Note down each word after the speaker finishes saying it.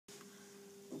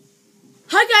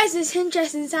Hi guys, it's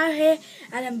presents&chats here,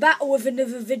 and I'm back with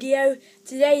another video.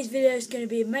 Today's video is going to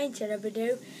be a main channel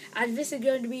video, and this is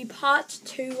going to be part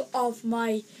 2 of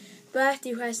my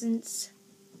birthday presents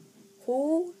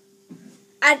haul,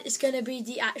 and it's going to be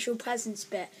the actual presents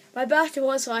bit. My birthday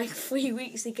was like 3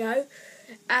 weeks ago,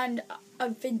 and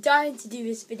I've been dying to do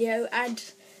this video, and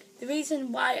the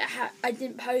reason why I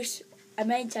didn't post a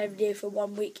main channel video for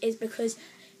 1 week is because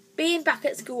being back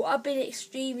at school, I've been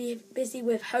extremely busy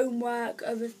with homework,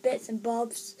 other bits and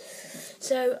bobs,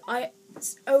 so I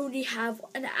only have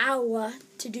an hour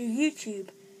to do YouTube.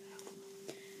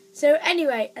 So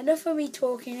anyway, enough of me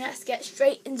talking, let's get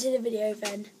straight into the video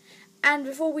then. And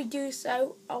before we do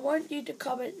so, I want you to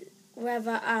comment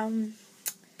whether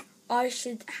I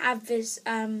should have this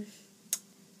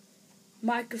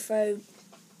microphone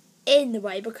in the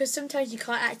way, because sometimes you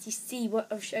can't actually see what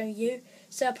I'm showing you.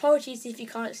 So apologies if you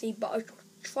can't see, but I'll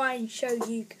try and show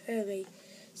you clearly.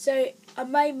 So I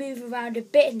may move around a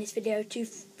bit in this video to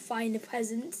find the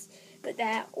presents, but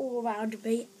they're all around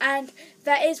me. And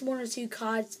there is 1 or 2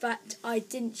 cards that I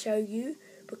didn't show you,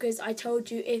 because I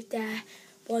told you if there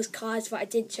was cards that I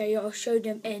didn't show you, I'll show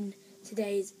them in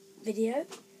today's video.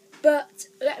 But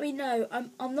let me know.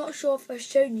 I'm not sure if I've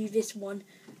shown you this one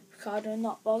card or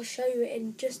not, but I'll show you it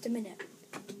in just a minute.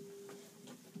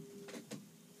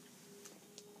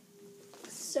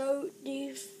 So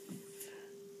the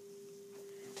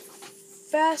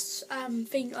first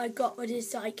thing I got was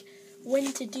this like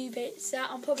winter duvet set.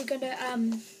 I'm probably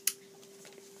gonna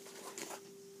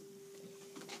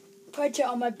put it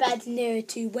on my bed nearer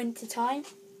to winter time.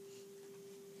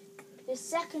 The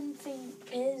second thing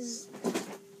is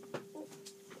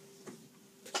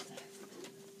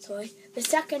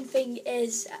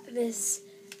this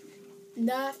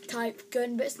Nerf type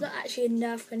gun, but it's not actually a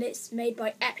Nerf gun, it's made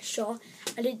by Extra,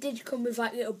 and it did come with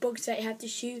like little bugs that you have to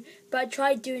shoot, but I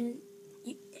tried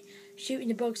shooting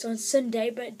the bugs on Sunday,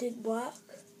 but it didn't work,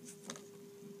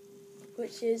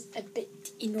 which is a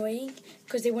bit annoying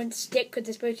because they wouldn't stick, because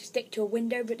they're supposed to stick to a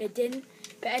window, but they didn't.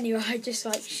 But anyway, I just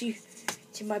like shoot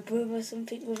to my brother or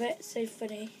something with it. So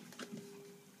funny.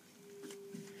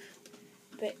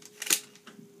 But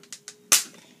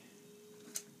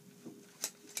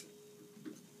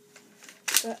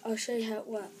I'll show you how it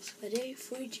works. Ready?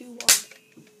 3, 2, 1.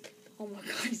 Oh my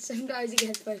god, sometimes it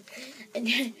gets funny. And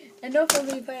enough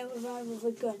of me playing around with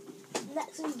a gun.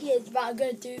 Next thing is that I'm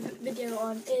going to do a video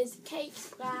on is cake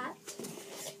splat.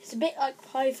 It's a bit like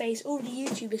Pie Face. All the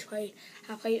YouTubers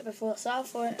have played it before, so I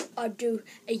thought I'd do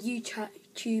a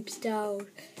YouTube style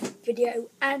video.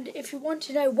 And if you want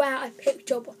to know where my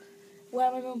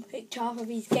mum picked up of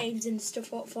these games and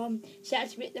stuff up from, she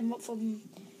actually picked them up from,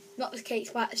 not this cake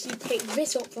splat, she picked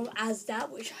this up from Asda,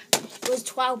 which was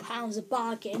 £12 a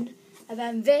bargain. And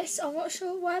then this, I'm not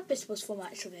sure where this was from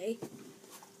actually.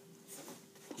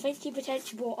 I think he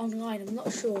potentially bought online, I'm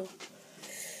not sure.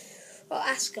 I'll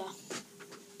ask her.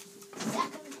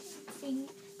 Second thing,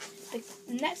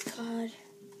 the next card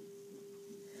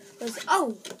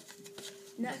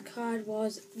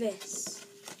was this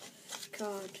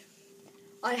card.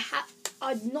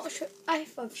 I'm not sure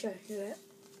if I've shown you it,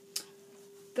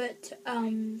 but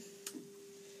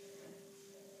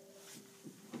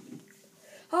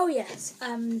oh yes,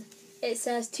 it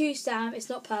says to Sam. It's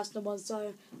not personal one,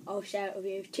 so I'll share it with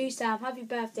you. To Sam, happy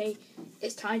birthday!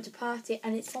 It's time to party,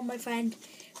 and it's from my friend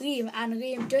Liam. And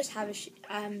Liam does have a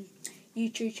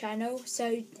YouTube channel,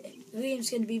 so Liam's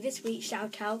going to be this week's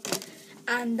shout out,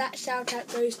 and that shout out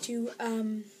goes to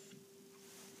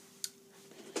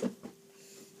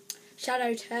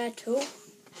Shoutout Turtle.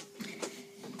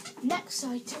 Next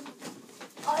item,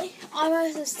 I'm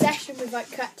on a session with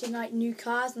like collecting like new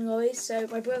cars and lorries, so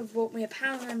my brother bought me a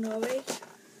Poundland lorry.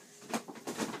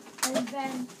 And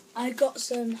then I got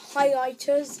some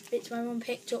highlighters, which my mum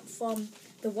picked up from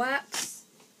the works.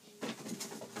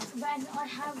 Then I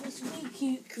have this really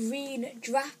cute green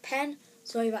draft pen.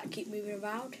 Sorry about I keep moving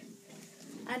around.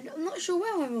 And I'm not sure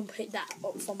where my mum picked that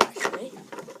up from actually.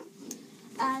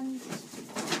 And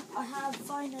I have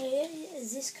finally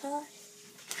this card.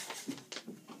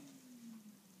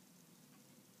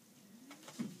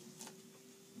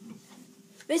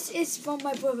 This is from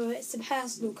my brother. It's a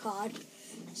personal card,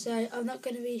 so I'm not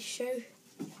going to really show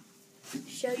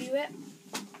you it.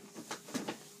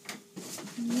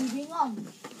 Moving on.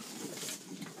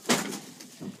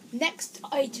 Next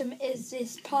item is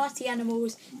this Party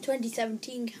Animals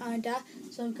 2017 calendar.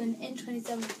 So I'm going in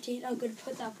 2017. I'm going to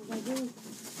put that up on my wall.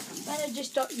 Then I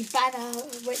just got the banner,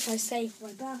 which I saved for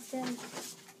my birthday.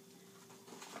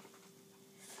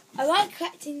 I like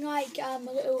collecting like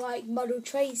little like model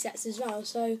train sets as well,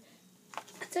 so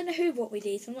I don't know who bought me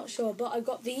these, I'm not sure, but I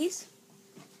got these.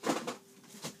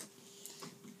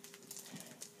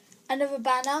 Another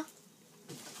banner.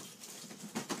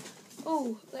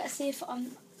 Oh, let's see if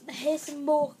here's some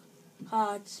more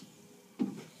cards.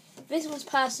 This one's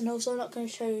personal, so I'm not going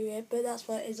to show you it, but that's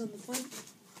what it is on the front.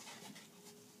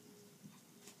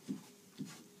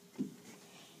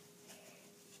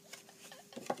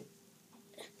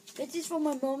 This is from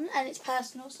my mum, and it's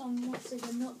personal, so I'm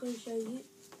not going to show you.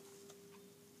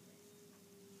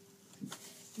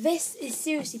 This is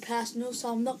seriously personal,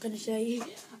 so I'm not going to show you.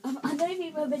 I know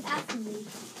people have been asking me,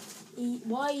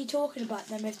 why are you talking about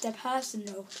them if they're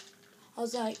personal? I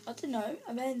was like, I don't know.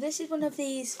 I mean, this is one of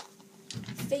these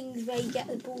things where you get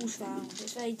the balls found.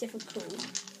 It's very difficult.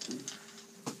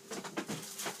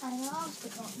 And last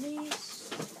but not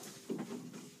least,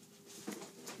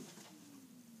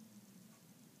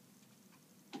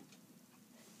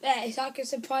 there, it's like a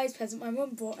surprise present. My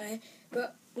mum brought it,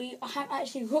 but I haven't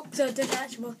actually looked at the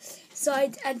actual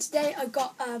side. And today I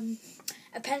got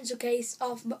a pencil case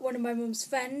off one of my mum's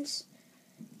friends,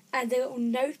 and a little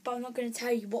note, but I'm not going to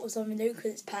tell you what was on the note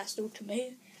because it's personal to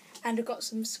me. And I got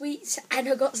some sweets, and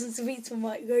I got some sweets from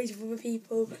like loads of other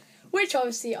people, which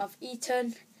obviously I've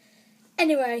eaten.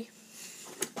 Anyway,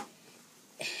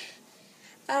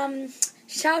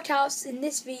 shout outs in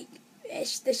this week.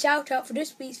 The shout out for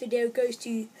this week's video goes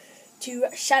to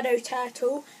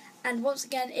Shoutout. And once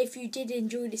again, if you did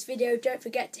enjoy this video, don't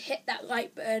forget to hit that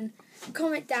like button.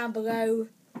 Comment down below,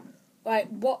 like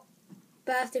what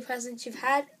birthday presents you've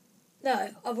had. No,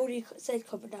 I've already said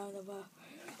comment down below.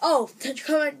 Oh, the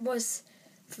comment was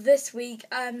for this week.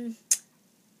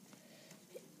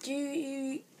 Do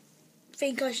you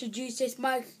think I should use this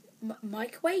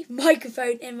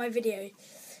microphone in my video?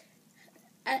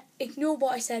 Ignore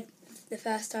what I said the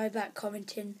first time about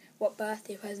commenting what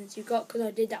birthday presents you got, because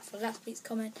I did that for last week's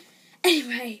comment.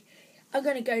 Anyway, I'm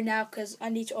gonna go now because I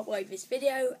need to upload this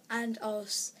video, and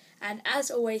as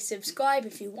always, subscribe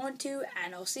if you want to,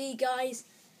 and I'll see you guys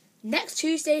next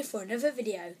Tuesday for another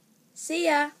video. See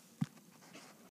ya!